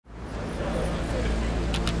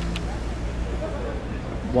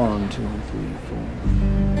1, 2, 3, 4.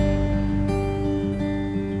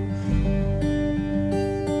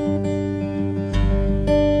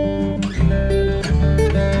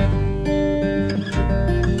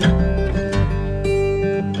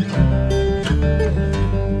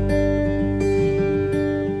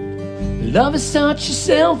 Love is such a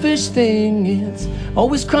selfish thing. It's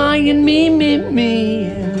always crying me, me, me.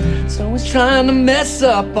 And it's always trying to mess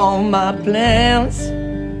up all my plans.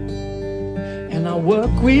 And I work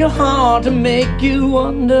real hard to make you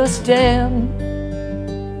understand.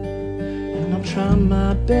 And I'm trying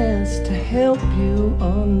my best to help you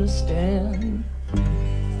understand.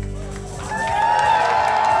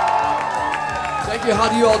 Thank you. How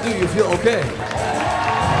do you all do? You feel okay?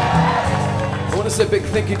 I want to say a big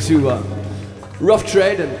thank you to Rough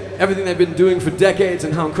Trade and everything they've been doing for decades,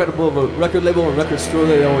 and how incredible of a record label and record store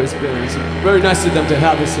they've always been. It's very nice of them to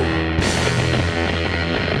have us here.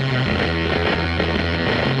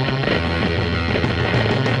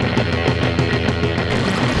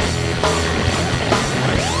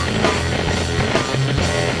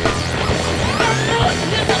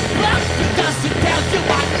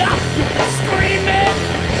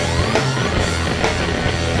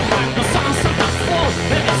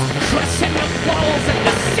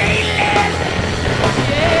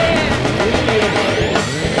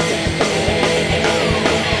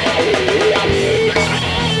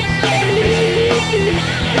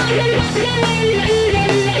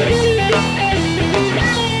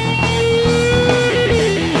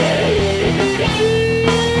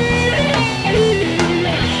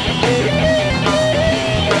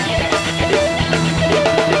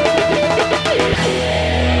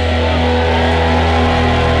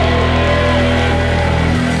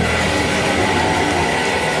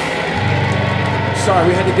 Sorry,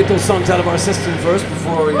 we had to get those songs out of our system first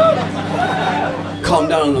before we calm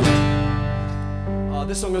down.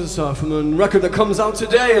 This song is from a record that comes out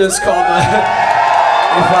today, and it's called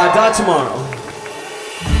If I Die Tomorrow.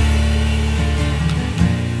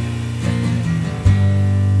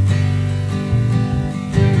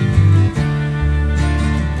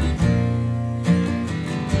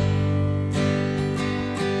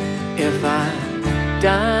 If I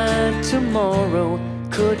died tomorrow,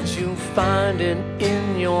 could you find it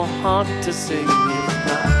in your heart to sing? If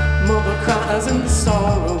my mother cries in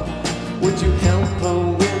sorrow, would you help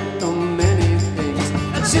her with the many things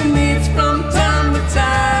that she needs from time to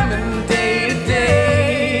time and day to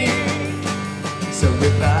day? So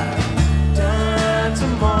if I die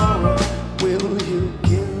tomorrow, will you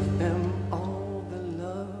give them all the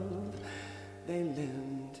love they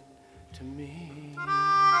lend to me?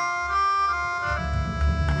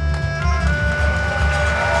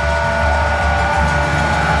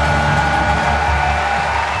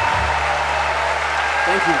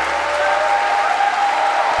 Thank you.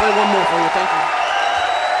 Play one more for you, thank you.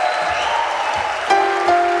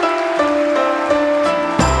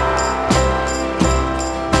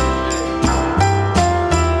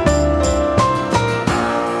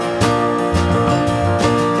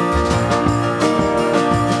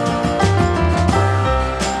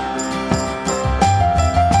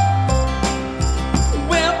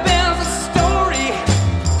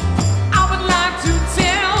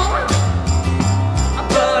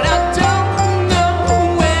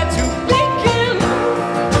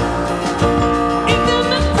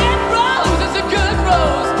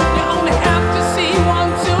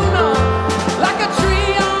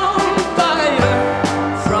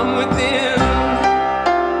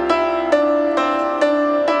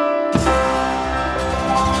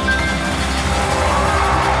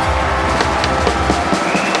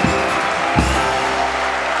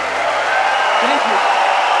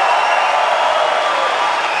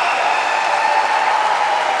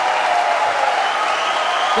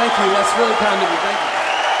 Thank you, that's really kind of you, thank you.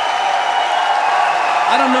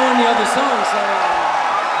 I don't know any other songs, so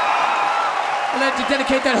I'd like to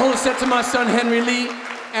dedicate that whole set to my son, Henry Lee.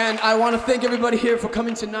 And I want to thank everybody here for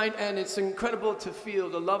coming tonight, and it's incredible to feel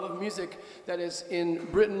the love of music that is in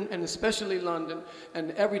Britain, and especially London.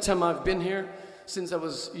 And every time I've been here, since I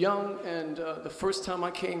was young, and the first time I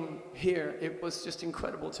came here, it was just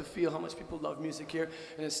incredible to feel how much people love music here,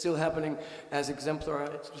 and it's still happening as exemplified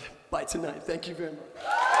by tonight. Thank you very much.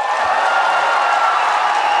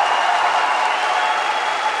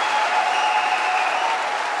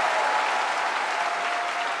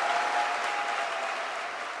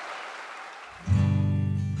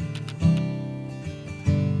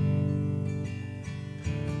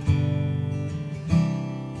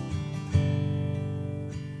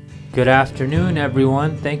 Good afternoon,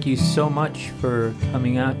 everyone. Thank you so much for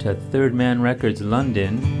coming out to Third Man Records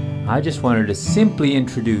London. I just wanted to simply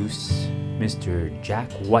introduce Mr. Jack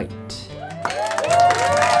White.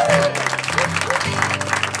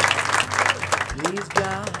 Please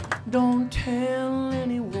God, don't tell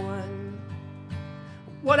anyone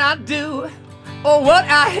what I do or what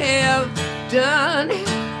I have done.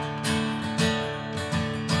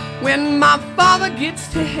 When my Father gets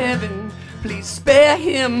to heaven, please spare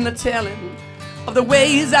him the telling of the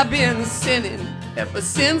ways I've been sinning ever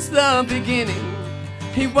since the beginning.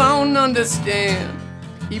 He won't understand.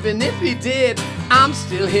 Even if he did, I'm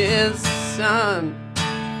still his son.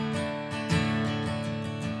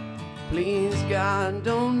 Please God,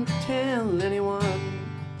 don't tell anyone.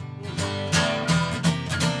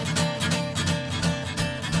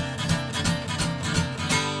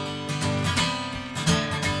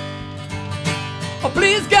 Oh,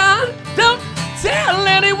 please God, don't tell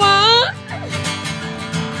anyone.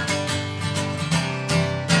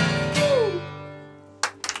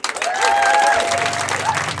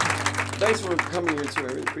 Thanks for coming here too. I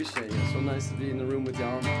really appreciate it. It's so nice to be in the room with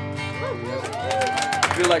y'all.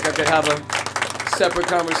 I feel like I could have a separate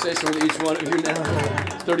conversation with each one of you now.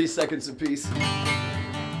 30 seconds apiece.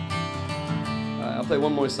 I'll play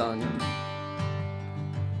one more song.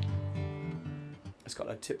 It's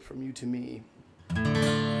called A Tip From You to Me.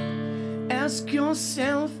 Ask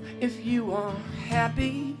yourself if you are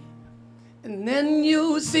happy, and then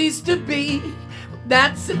you cease to be.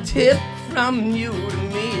 That's a tip from you to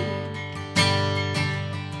me.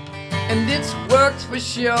 And it's worked for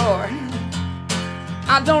sure.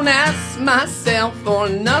 I don't ask myself for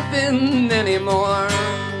nothing anymore.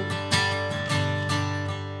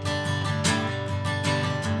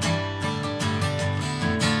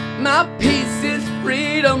 My peace is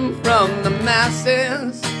freedom from the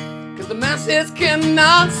masses, 'cause the masses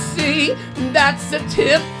cannot see. That's a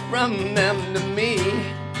tip from them to me.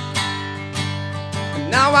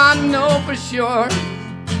 And now I know for sure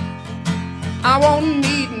I won't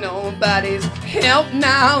need nobody's help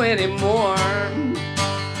now anymore.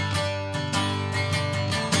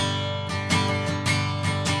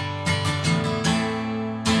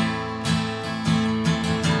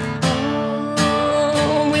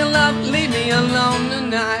 Oh, will love leave me alone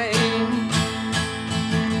tonight?